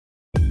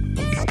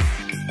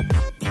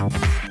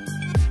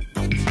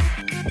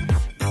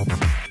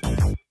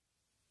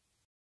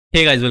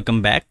Hey guys,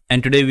 welcome back,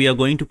 and today we are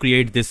going to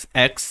create this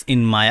X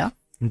in Maya.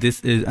 This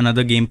is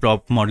another game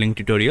prop modeling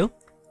tutorial.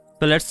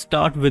 So let's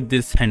start with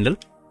this handle.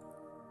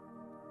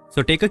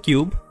 So take a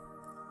cube,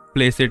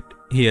 place it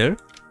here,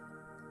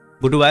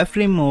 go to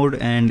wireframe mode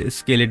and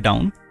scale it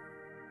down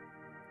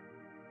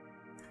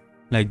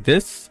like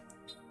this.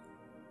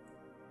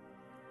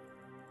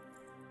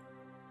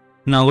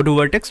 Now go to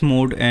vertex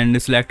mode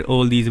and select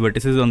all these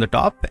vertices on the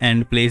top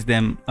and place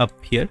them up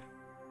here.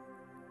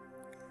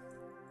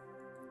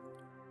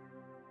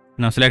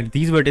 Now select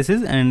these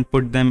vertices and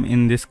put them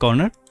in this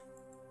corner.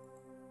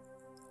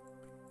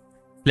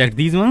 Select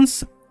these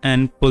ones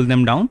and pull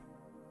them down.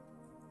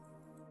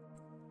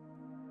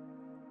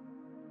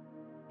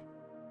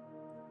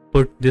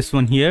 Put this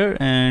one here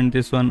and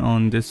this one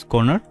on this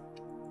corner.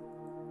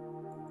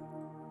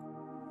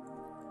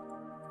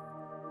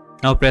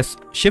 Now press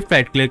shift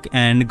right click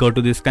and go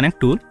to this connect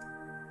tool.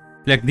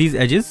 Select these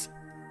edges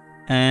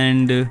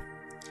and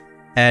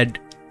add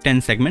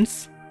 10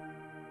 segments.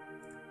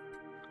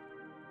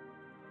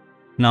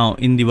 Now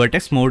in the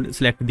vertex mode,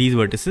 select these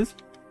vertices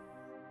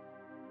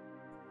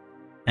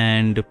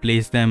and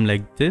place them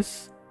like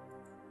this.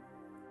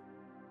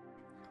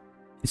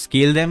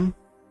 Scale them.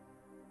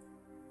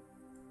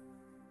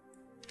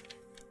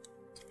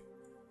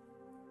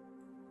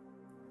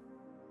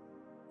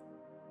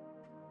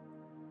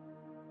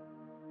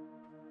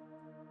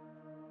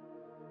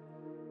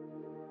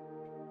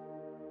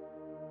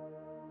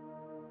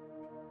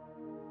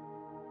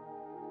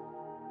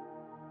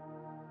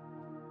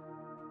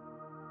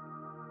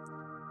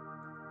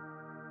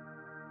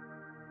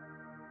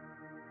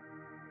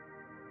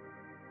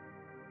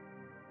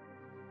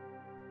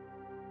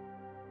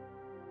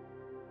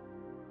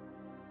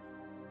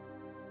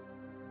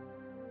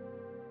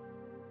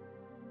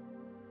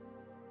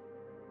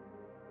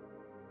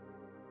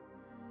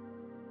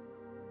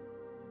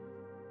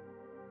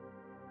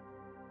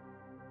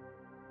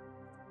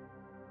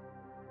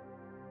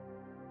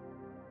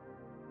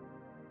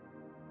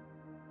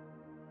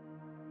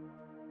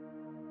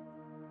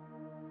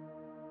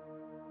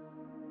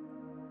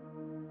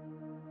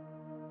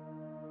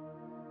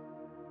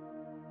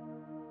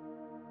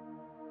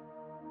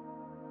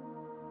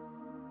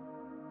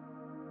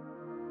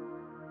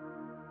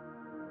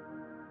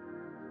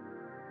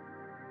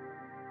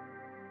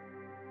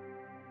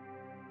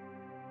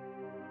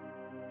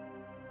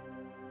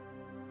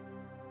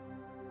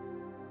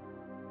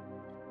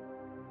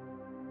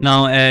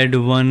 Now add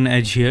one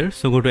edge here.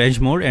 So go to edge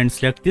mode and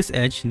select this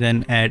edge,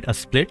 then add a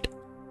split.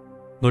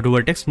 Go to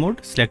vertex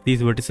mode, select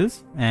these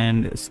vertices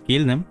and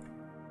scale them.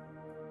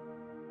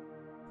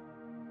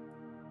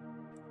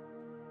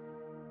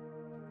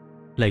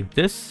 Like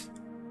this.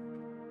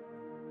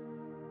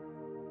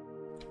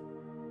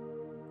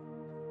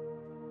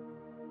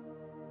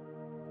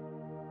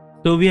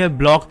 So we have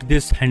blocked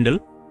this handle.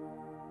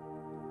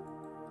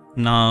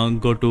 Now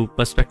go to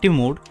perspective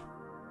mode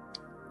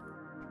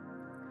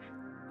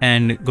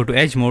and go to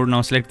edge mode.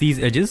 Now select these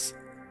edges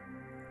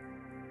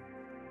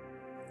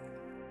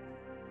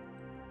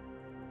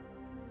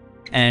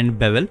and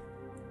bevel.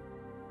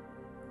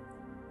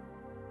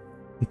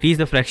 Increase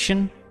the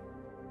fraction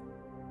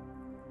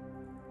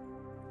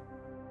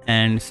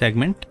and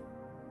segment.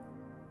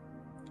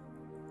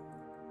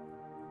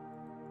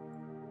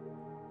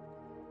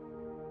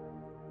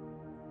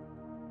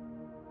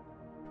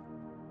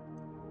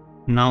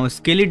 Now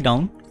scale it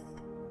down.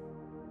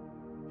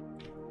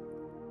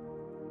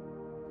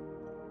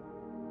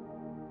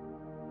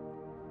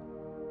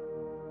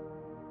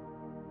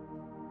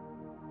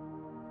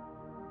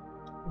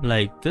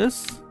 Like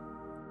this.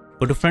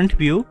 Go to front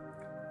view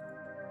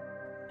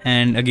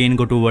and again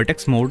go to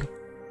vertex mode.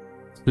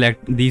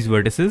 Select these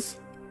vertices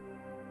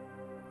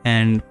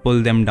and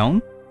pull them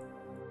down.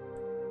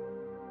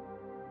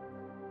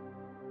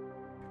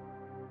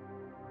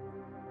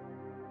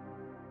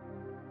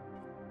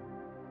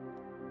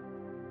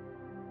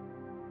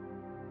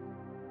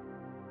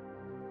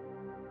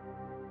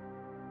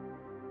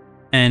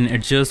 And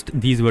adjust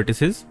these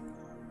vertices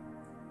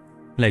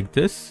like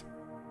this.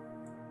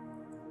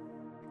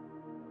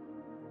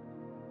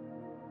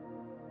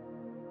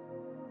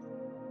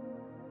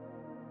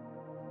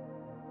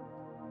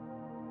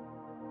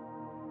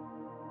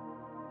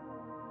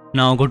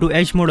 Now go to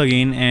edge mode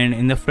again and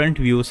in the front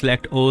view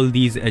select all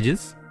these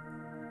edges.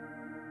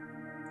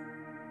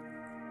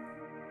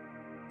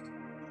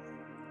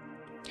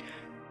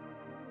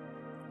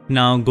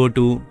 Now go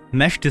to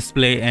mesh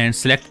display and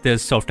select the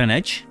soften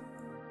edge.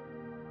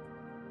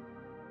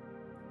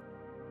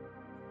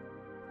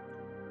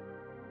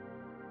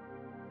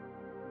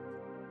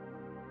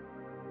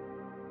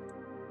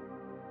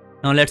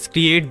 Now let's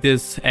create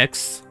this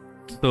X.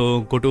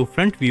 So go to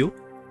front view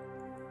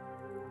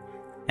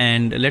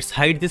and let's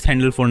hide this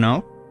handle for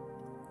now.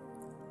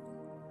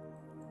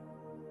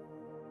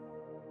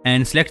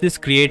 And select this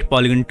create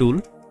polygon tool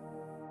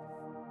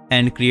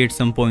and create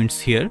some points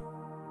here.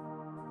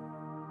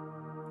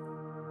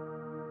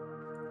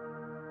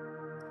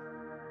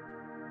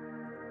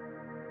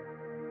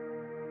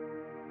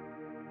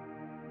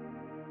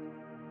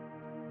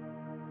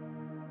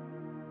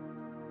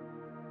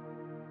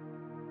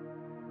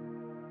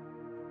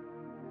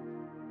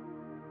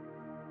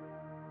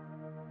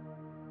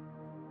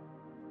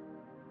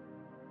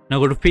 Now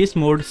go to face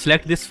mode,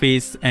 select this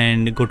face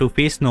and go to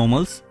face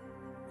normals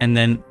and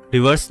then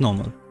reverse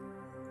normal.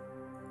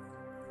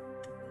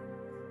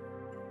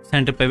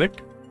 Center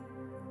pivot.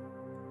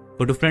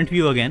 Go to front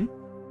view again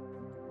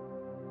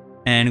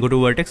and go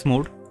to vertex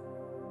mode.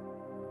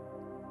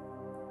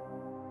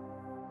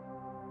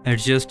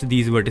 Adjust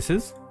these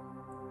vertices.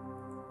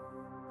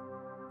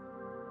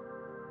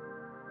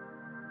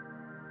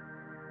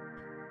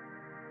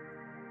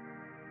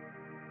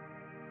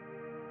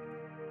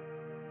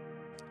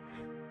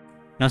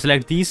 Now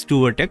select these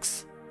two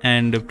vertex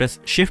and press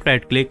shift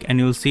right click and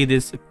you'll see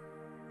this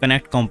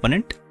connect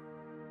component.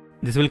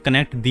 This will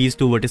connect these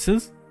two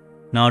vertices.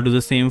 Now do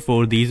the same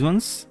for these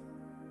ones.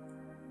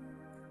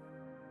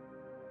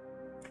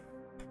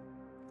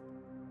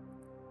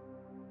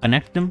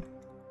 Connect them.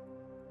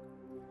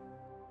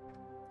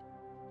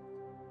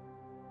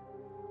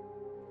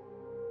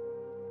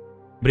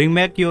 Bring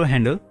back your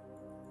handle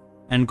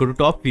and go to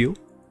top view.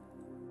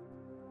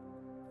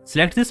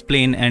 Select this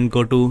plane and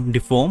go to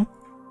deform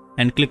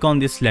and click on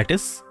this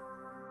lattice.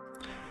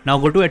 Now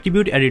go to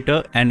attribute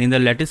editor and in the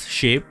lattice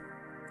shape,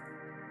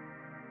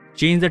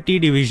 change the T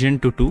division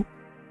to 2.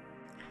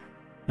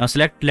 Now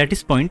select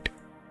lattice point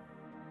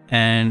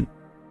and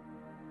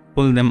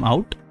pull them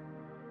out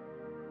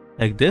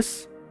like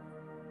this.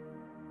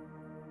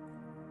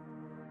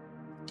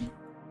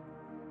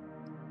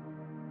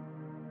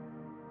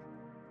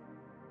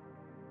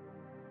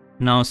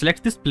 Now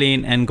select this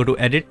plane and go to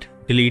edit,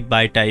 delete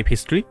by type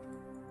history.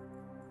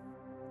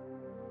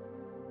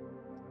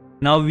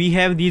 Now we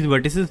have these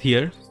vertices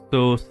here,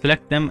 so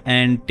select them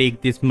and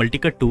take this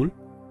multicut tool.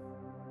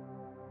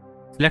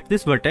 Select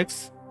this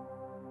vertex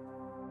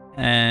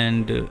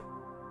and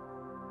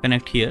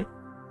connect here.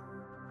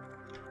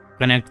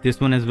 Connect this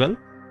one as well.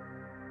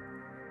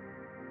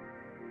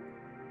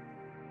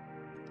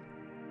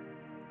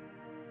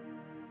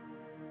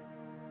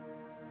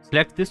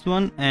 Select this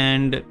one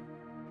and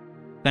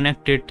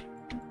connect it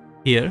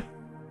here.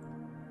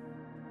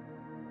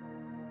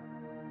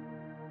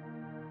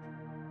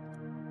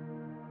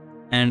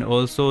 And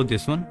also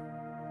this one.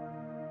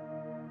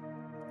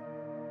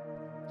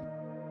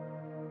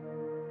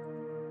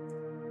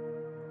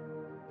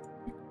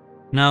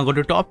 Now go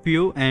to top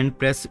view and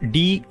press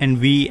D and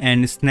V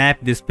and snap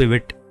this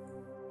pivot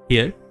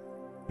here.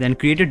 Then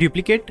create a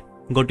duplicate,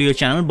 go to your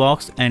channel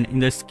box and in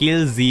the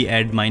scale Z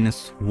add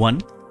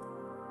 -1.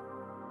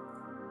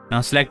 Now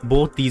select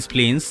both these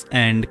planes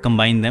and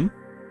combine them.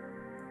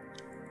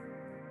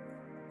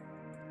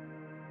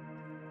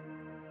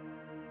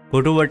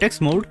 Go to vertex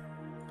mode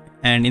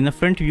and in the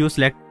front view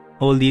select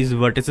all these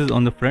vertices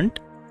on the front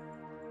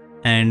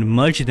and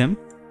merge them.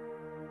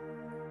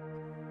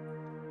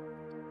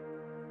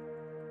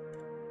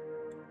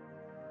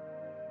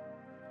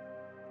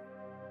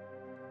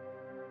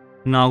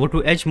 Now go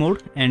to edge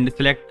mode and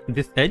select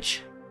this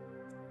edge,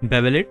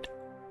 bevel it,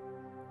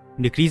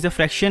 decrease the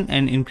fraction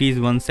and increase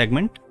one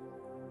segment.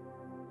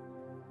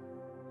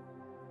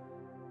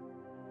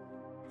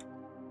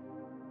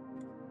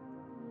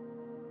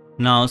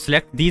 Now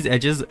select these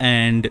edges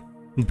and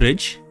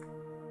bridge,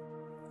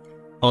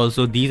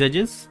 also these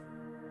edges.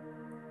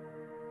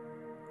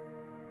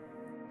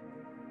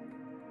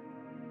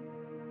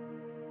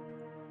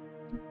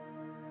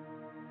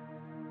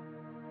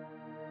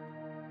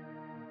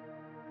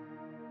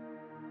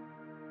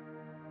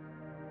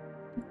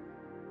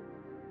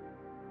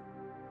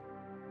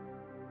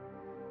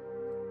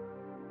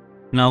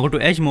 Now go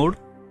to edge mode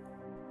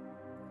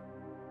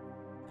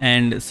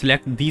and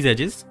select these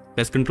edges.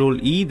 Press Ctrl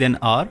E then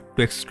R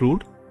to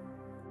extrude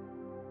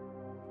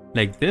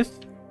like this.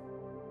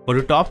 Go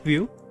to top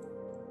view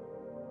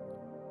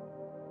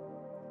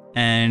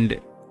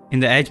and in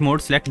the edge mode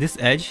select this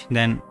edge,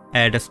 then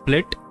add a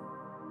split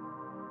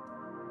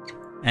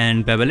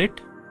and bevel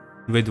it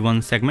with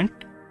one segment.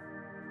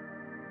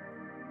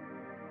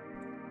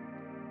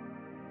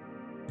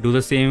 Do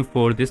the same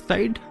for this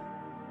side.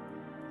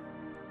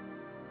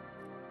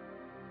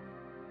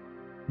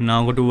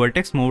 Now go to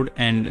vertex mode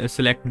and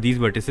select these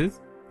vertices,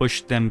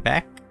 push them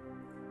back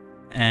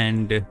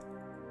and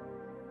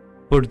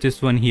put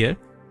this one here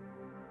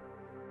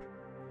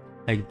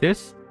like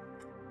this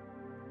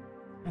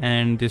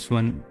and this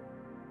one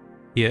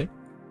here.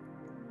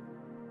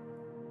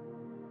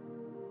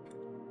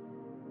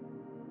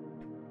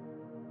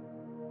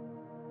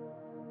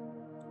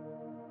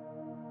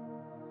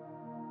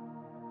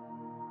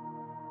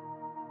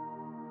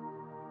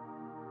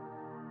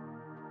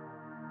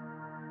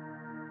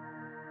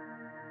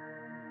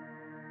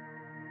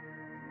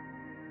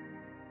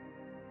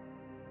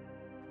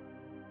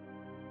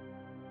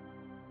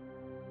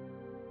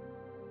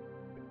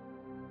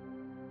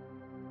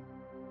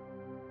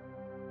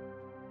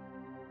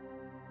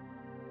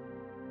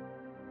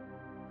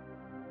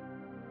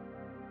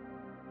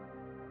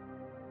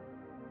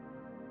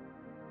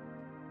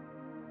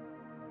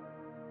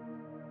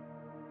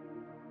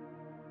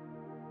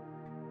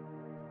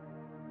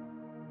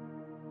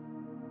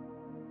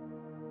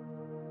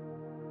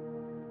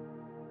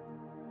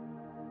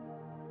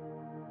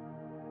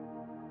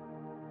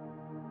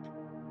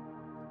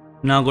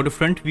 Now go to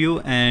front view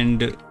and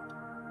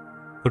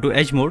go to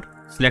edge mode,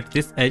 select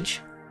this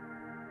edge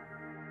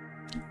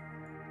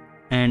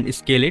and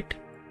scale it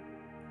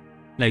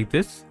like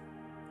this.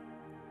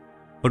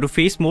 Go to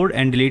face mode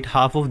and delete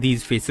half of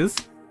these faces.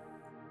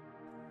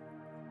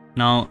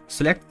 Now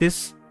select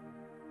this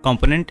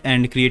component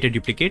and create a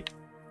duplicate,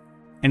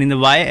 and in the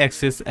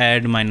y-axis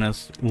add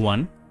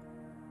 -1.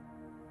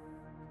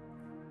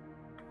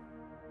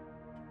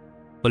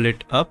 Pull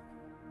it up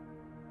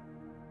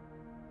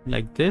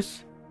like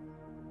this.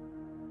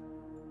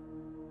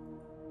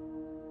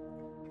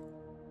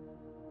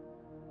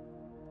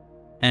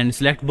 And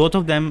select both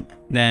of them,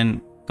 then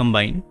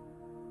combine.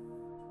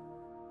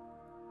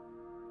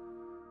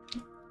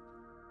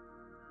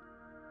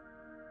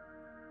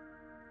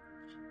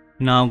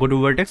 Now go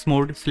to vertex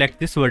mode, select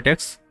this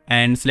vertex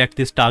and select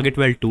this target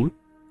weld tool.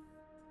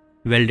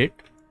 Weld it.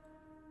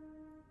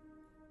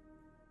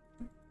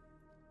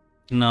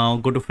 Now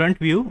go to front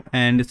view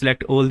and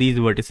select all these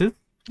vertices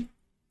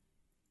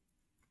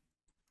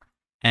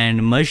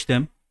and merge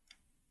them.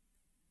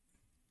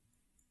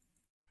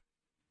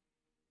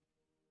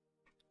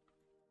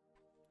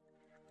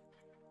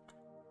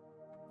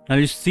 Now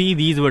you see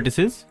these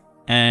vertices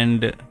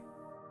and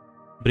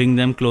bring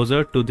them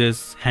closer to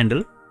this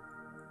handle.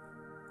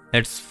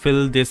 Let's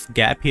fill this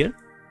gap here.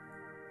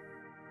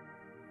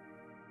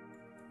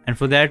 And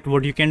for that,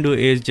 what you can do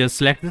is just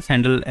select this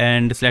handle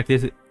and select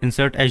this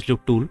insert edge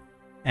loop tool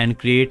and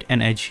create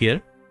an edge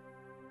here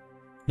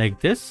like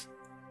this.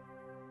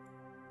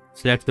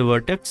 Select the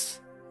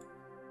vertex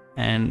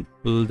and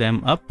pull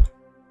them up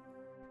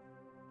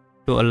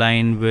to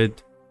align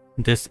with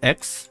this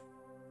X.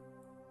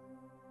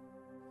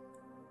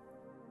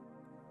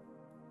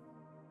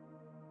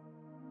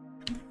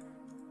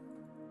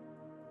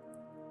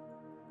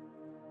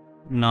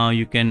 Now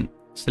you can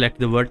select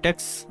the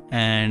vertex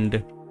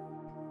and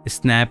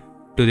snap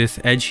to this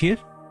edge here.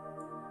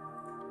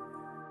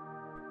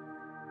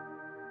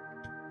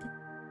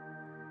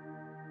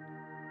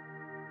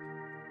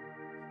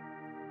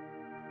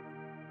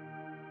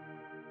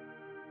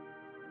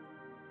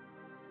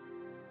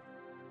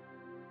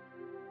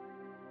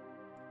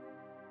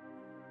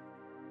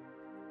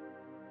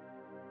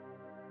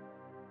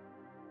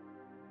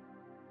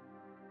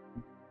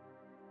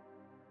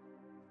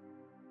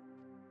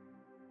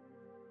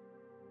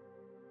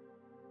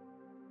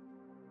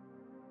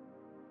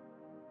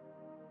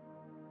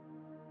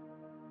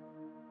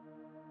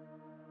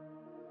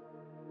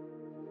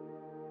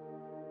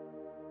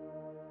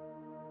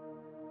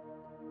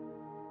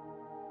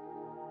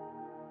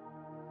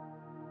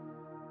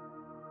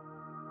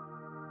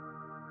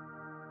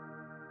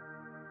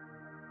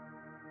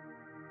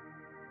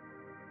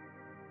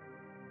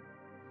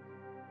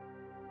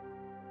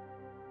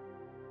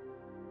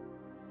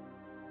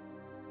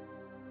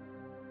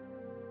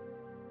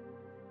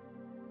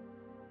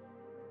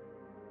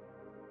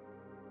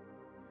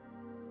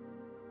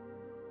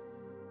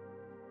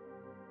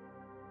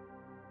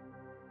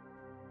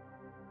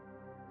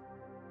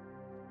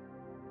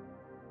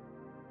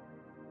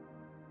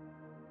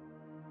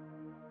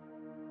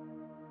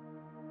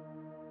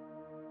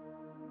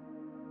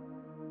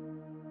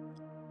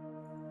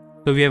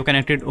 So we have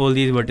connected all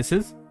these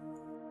vertices.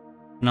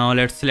 Now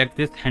let's select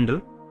this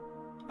handle,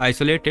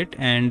 isolate it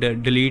and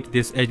delete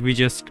this edge we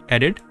just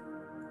added.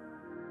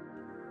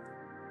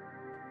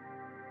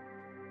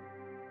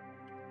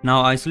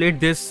 Now isolate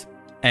this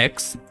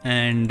X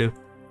and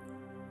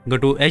go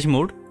to edge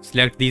mode,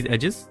 select these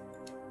edges.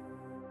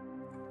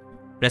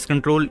 Press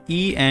Ctrl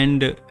E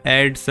and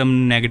add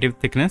some negative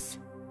thickness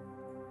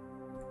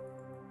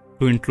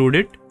to include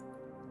it.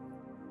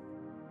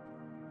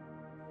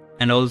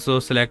 And also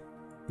select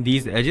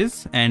these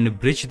edges and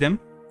bridge them.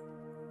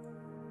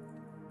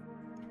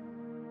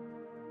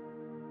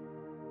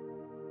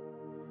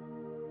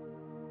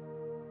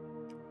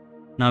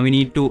 Now we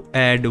need to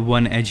add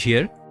one edge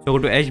here. So go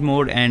to edge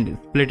mode and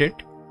split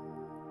it.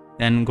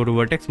 Then go to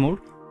vertex mode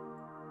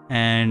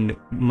and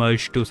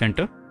merge to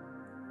center.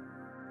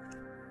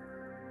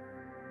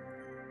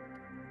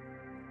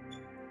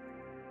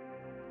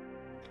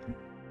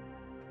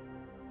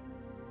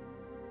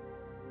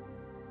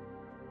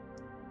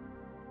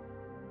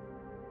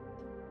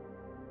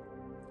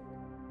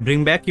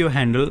 Bring back your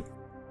handle.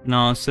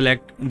 Now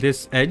select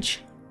this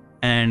edge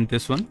and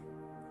this one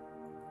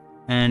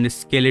and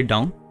scale it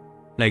down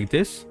like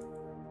this,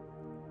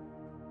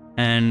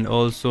 and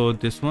also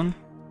this one.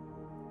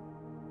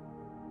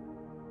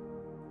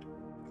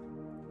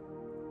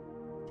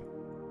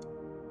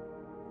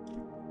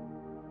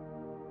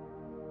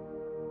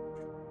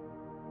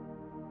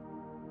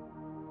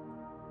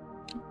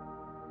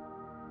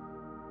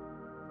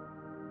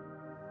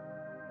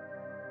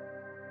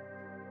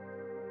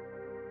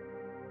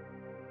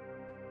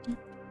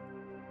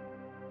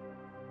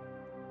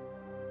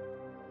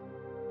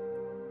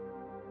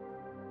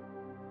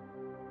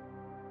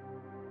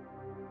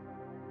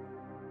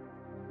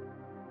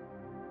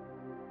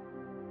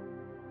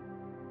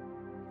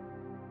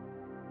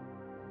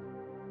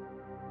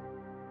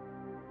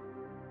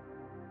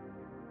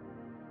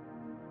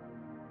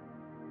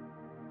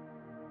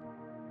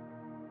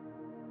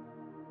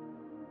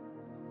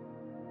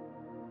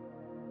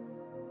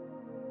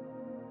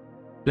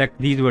 Select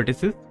these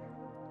vertices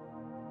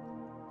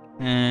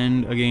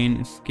and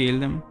again scale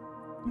them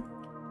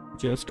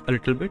just a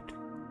little bit.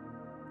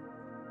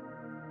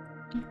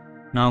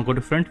 Now go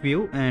to front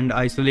view and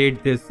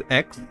isolate this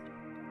X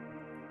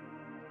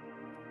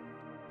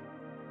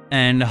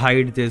and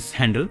hide this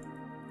handle.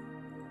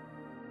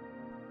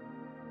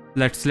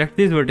 Let's select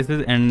these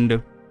vertices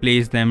and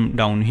place them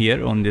down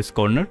here on this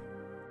corner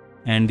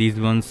and these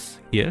ones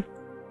here.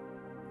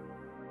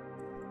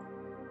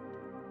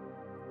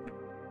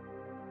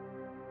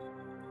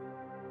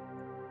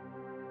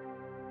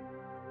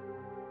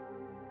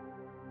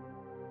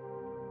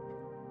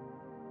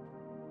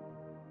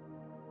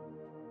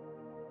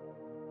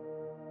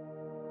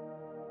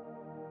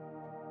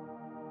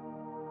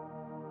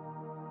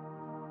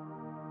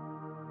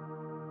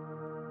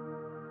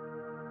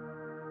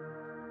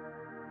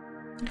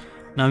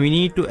 Now we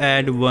need to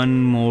add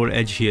one more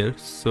edge here,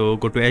 so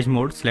go to edge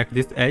mode, select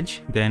this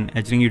edge, then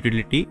edge ring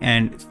utility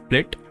and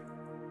split,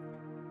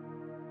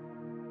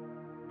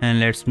 and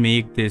let's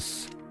make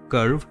this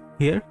curve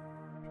here.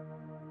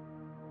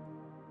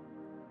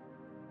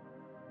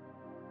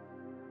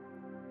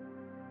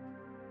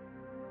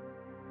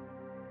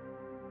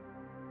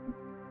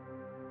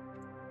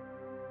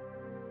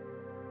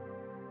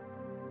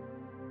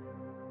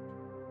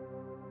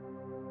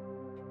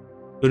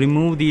 To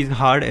remove these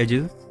hard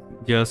edges,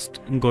 just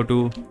go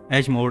to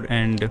edge mode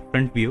and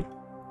front view,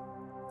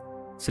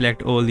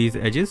 select all these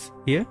edges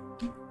here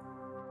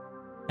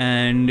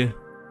and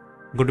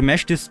go to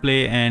mesh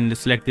display and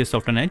select this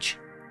soften edge.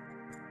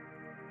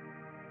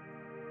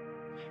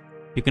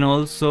 You can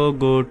also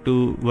go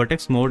to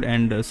vertex mode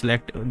and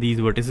select these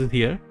vertices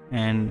here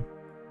and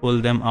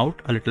pull them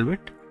out a little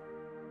bit.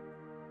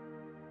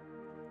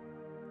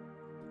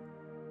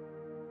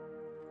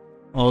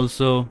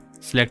 Also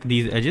select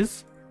these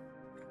edges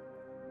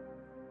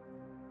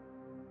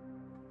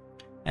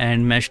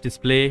and mesh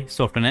display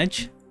soften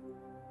edge.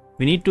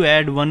 We need to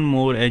add one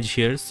more edge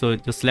here, so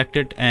just select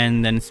it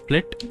and then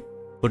split.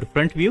 Go to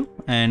front view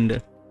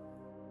and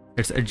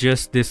let's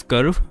adjust this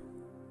curve.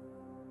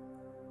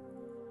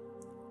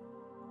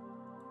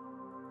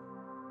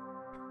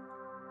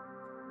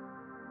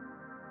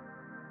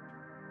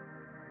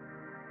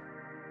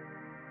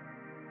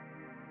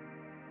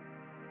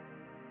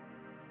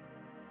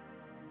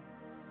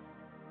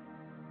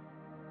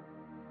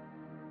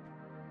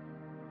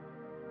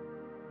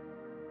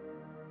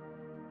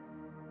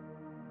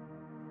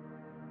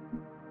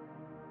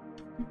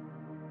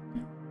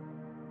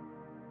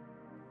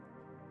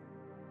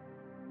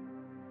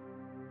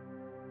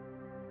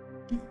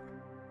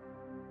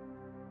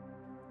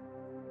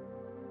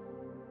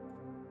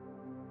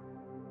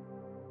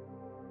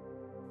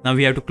 Now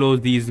we have to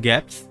close these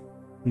gaps,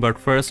 but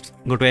first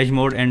go to edge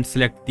mode and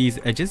select these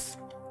edges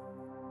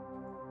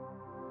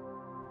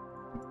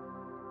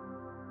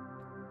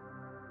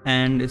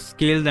and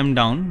scale them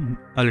down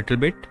a little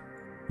bit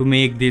to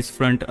make this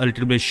front a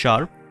little bit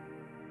sharp.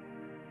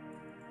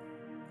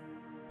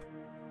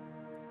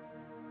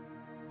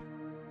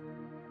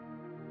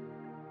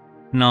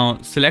 Now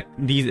select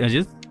these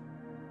edges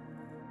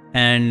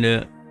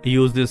and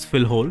use this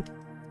fill hole.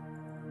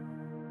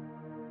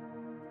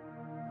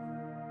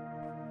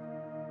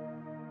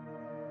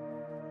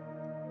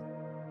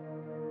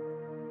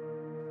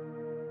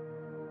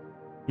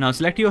 Now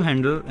select your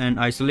handle and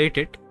isolate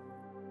it,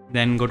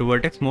 then go to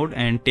vertex mode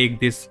and take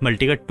this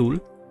multi-cut tool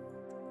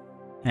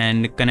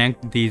and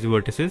connect these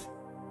vertices,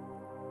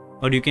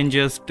 or you can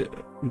just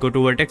go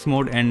to vertex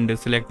mode and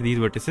select these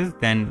vertices,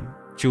 then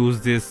choose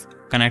this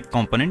connect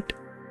component.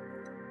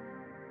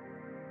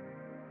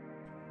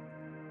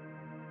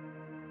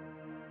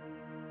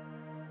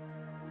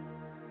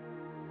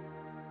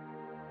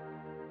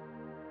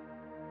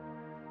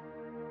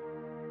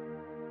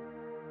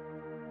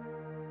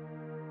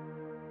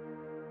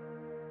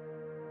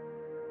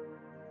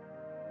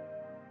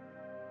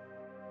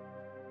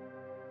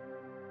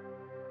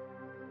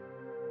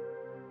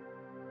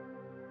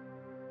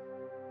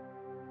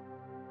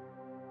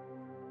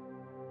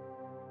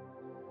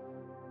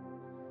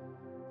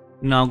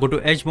 Now go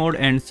to edge mode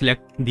and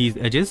select these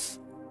edges.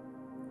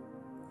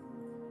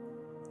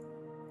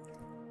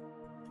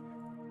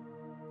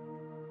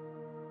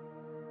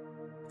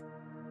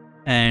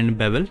 And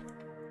bevel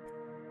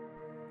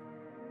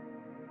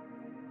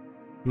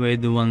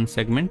with one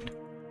segment.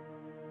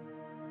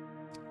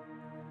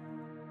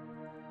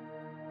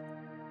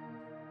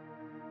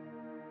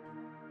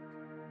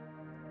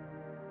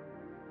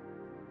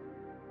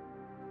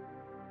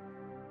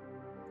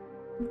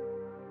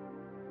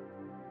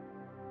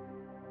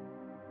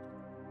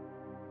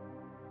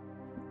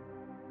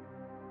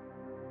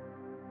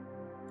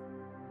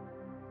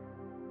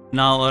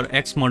 Now our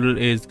X model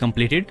is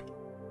completed.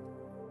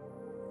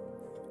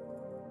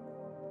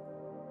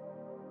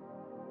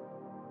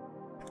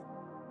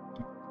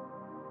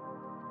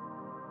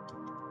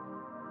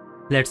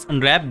 Let's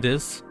unwrap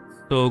this.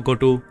 So go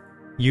to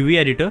UV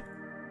editor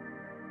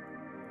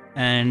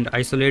and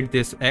isolate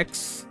this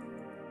X.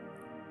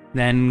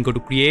 Then go to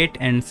create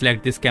and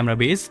select this camera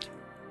based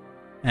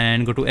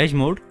and go to edge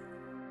mode.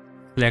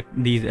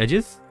 Select these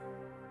edges.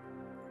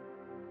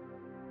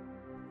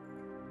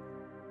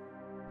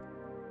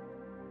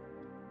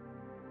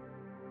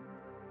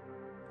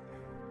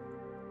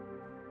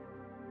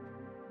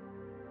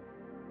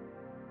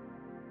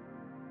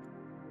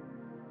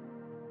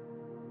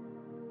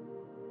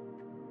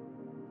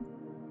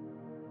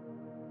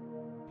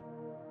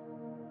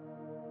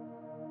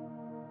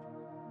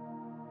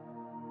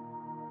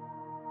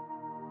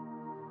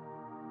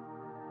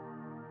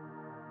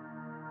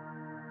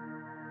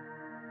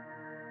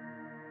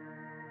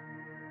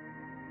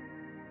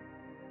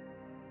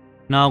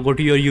 Now go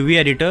to your UV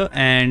editor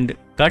and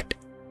cut.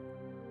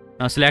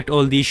 Now select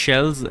all these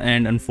shells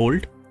and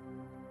unfold.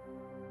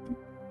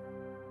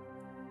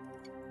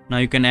 Now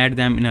you can add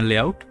them in a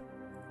layout.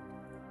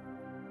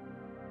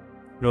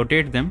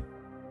 Rotate them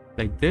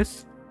like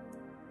this.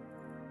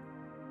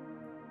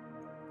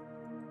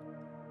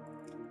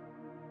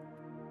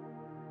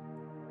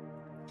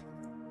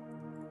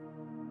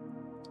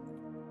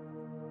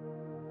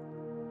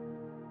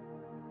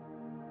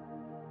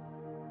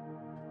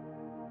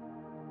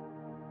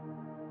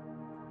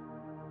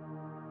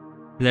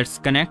 Let's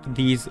connect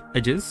these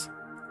edges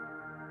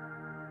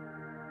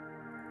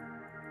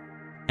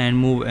and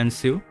move and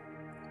sew.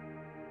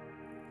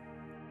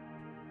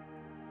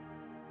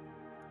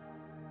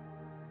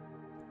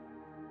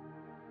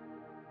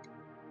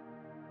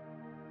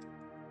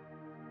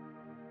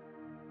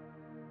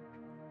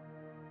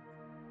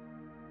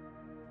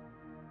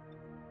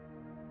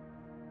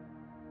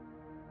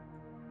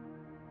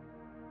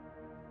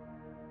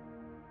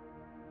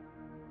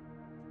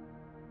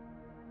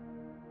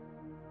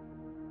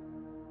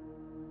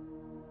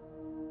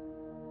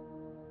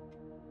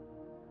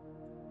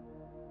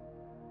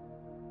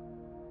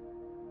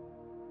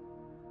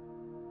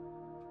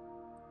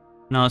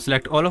 Now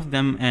select all of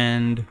them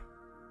and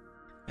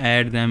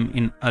add them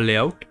in a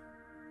layout.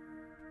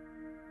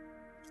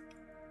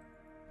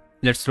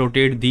 Let's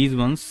rotate these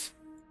ones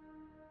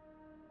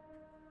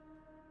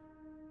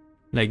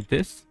like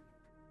this.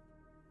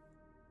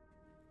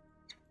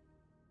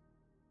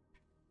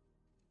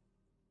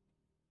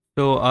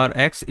 So our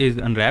X is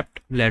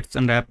unwrapped. Let's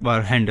unwrap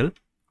our handle.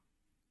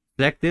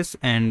 Select this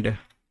and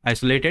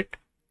isolate it.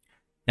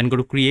 Then go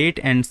to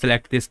create and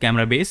select this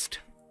camera based.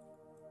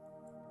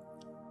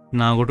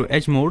 Now go to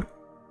edge mode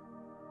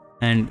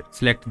and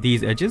select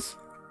these edges.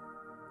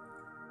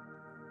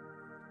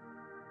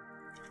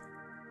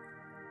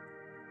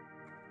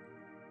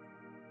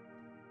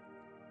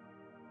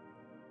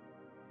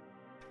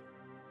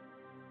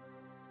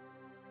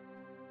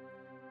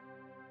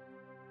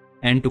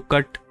 And to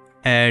cut,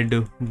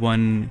 add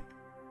one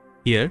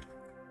here.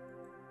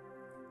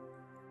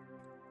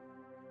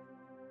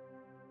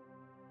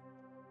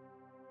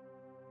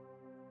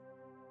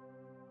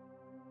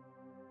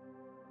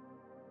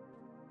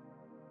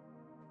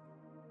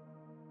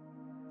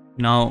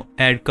 Now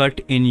add cut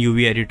in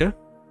UV editor,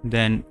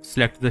 then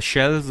select the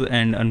shells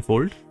and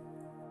unfold.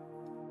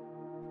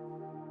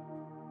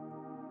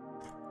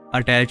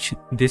 Attach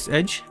this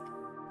edge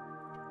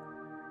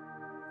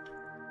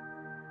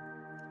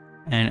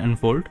and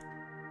unfold.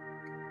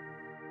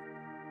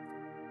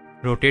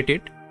 Rotate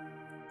it.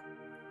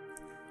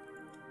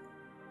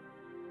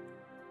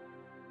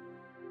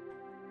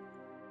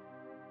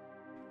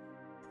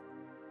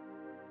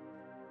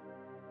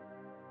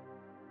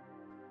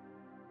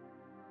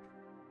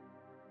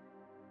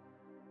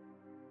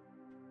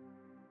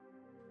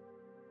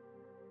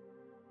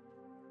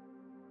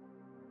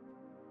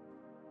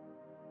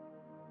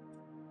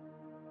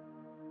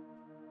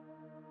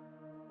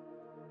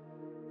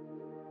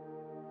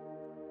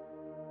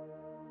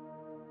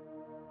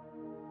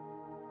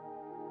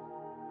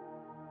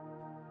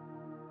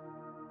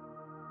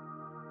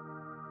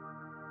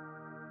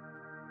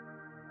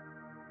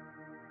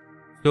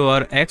 So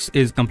our X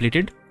is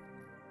completed.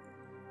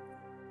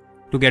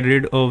 To get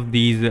rid of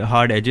these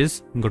hard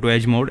edges, go to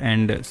edge mode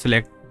and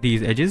select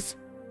these edges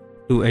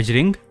to edge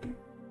ring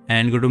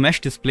and go to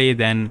mesh display,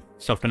 then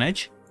soften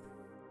edge.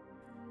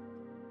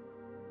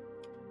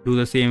 Do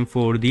the same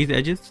for these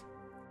edges.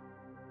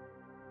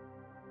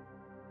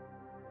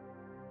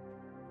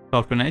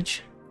 Soften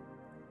edge.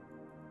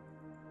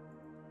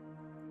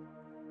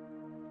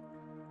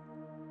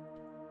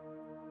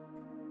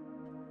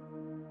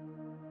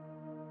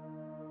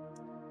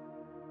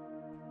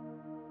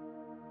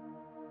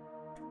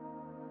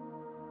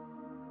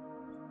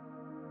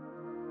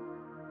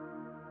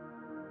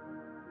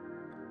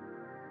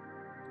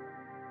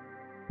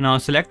 Now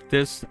select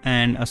this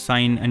and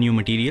assign a new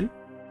material.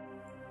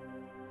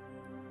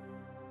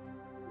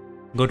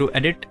 Go to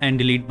edit and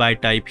delete by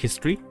type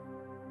history.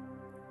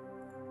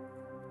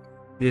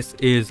 This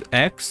is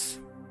X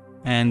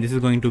and this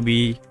is going to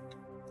be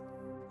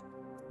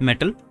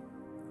metal.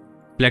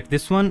 Select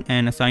this one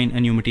and assign a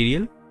new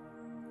material.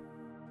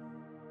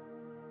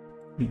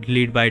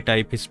 Delete by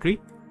type history.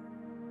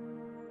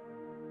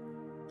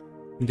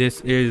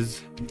 This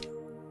is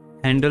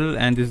handle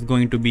and this is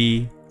going to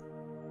be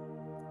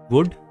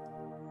wood.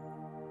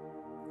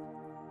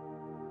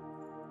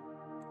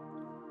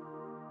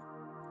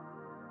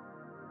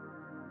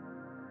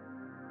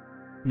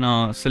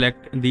 Now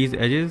select these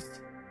edges.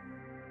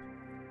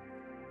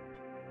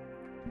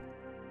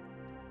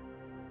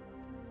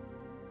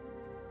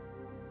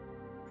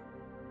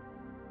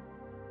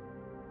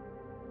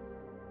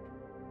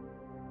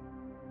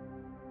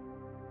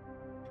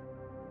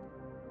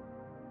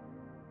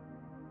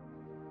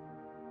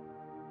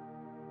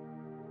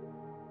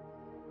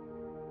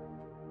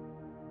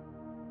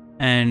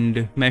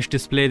 And mesh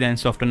display, then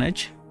soften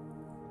edge.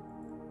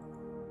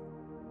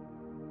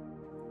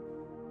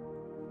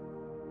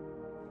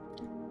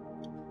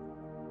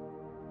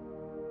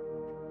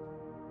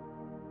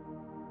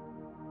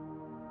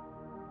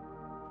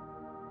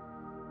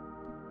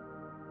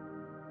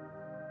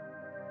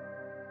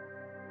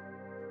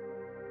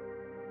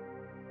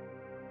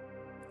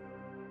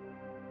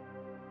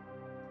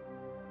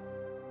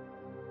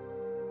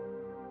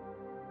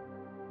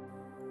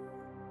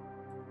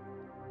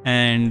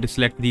 And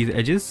select these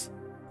edges.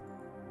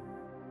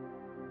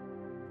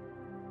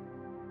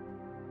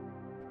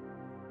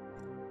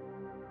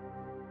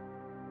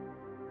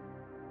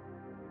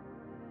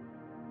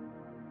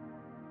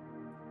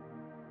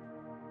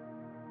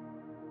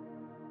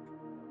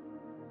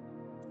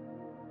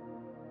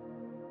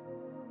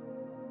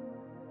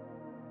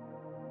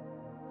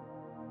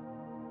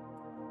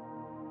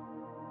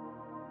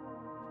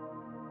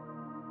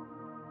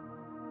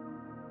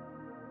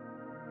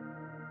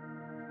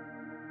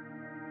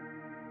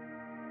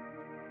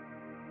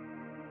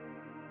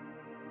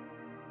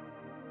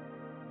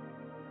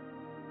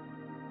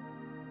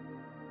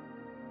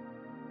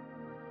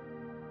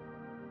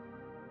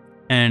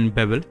 And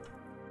bevel.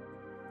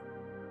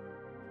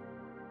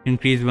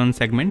 Increase one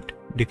segment,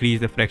 decrease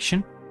the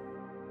fraction.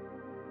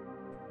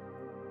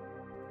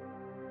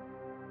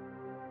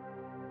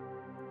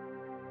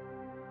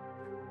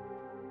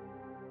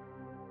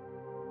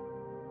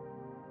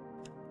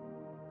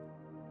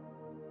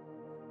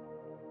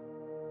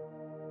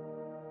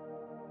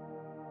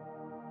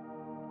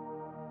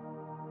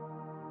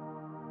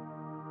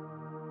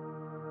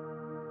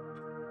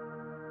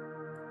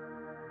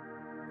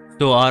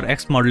 So our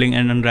X modeling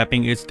and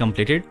unwrapping is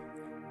completed.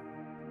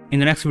 In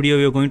the next video,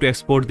 we are going to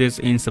export this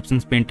in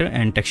Substance Painter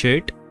and texture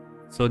it.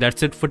 So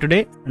that's it for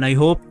today, and I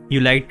hope you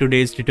liked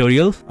today's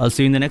tutorial. I'll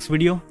see you in the next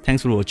video.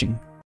 Thanks for watching.